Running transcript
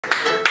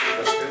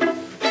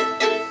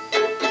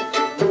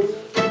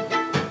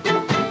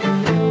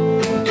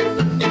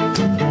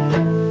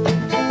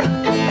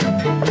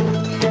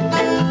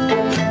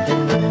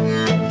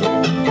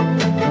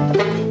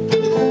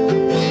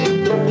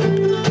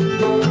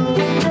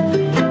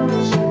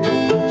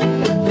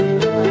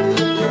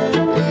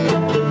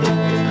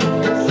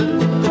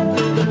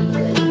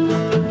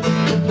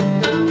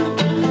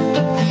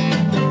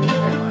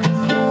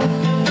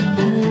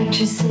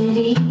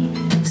Electricity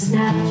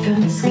snapped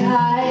from the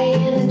sky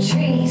and the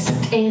trees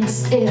stand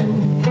still.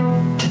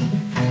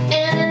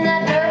 And in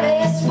that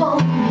nervous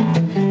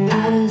moment,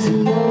 I was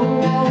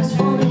alone, I was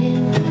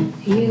wanting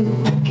you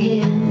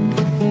again.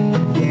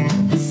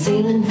 The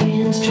ceiling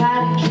fans try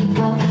to keep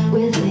up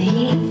with the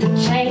heat, the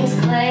chains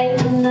claim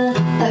the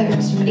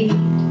third speed.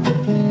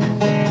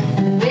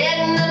 Bed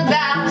in the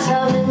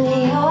bathtub, in the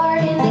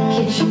yard, in the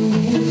kitchen,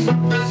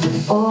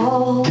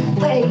 all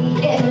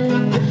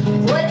waiting.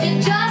 Would you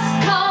just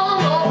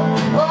come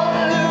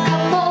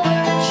over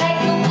and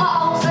shake the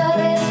walls of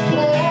this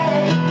place?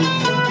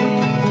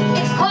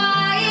 It's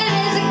quiet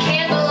as a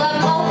candle,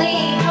 I'm only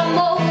come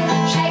over,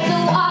 shake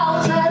the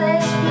walls of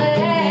this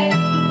place.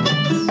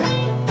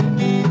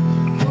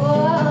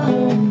 Whoa.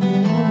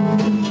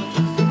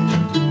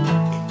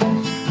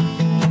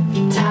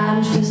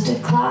 Time's just a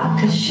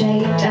clock, a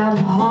shape down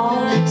the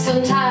hall.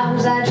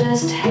 Sometimes I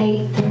just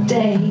hate the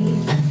day.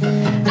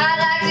 I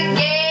like to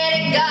get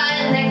a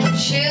gun that can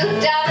shoot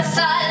down the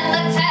sun.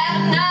 Let's have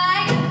a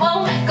night that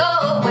won't go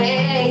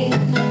away.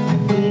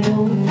 We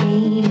don't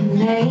need a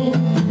name,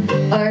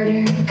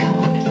 murder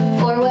code,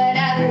 or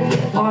whatever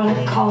you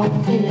wanna call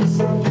this.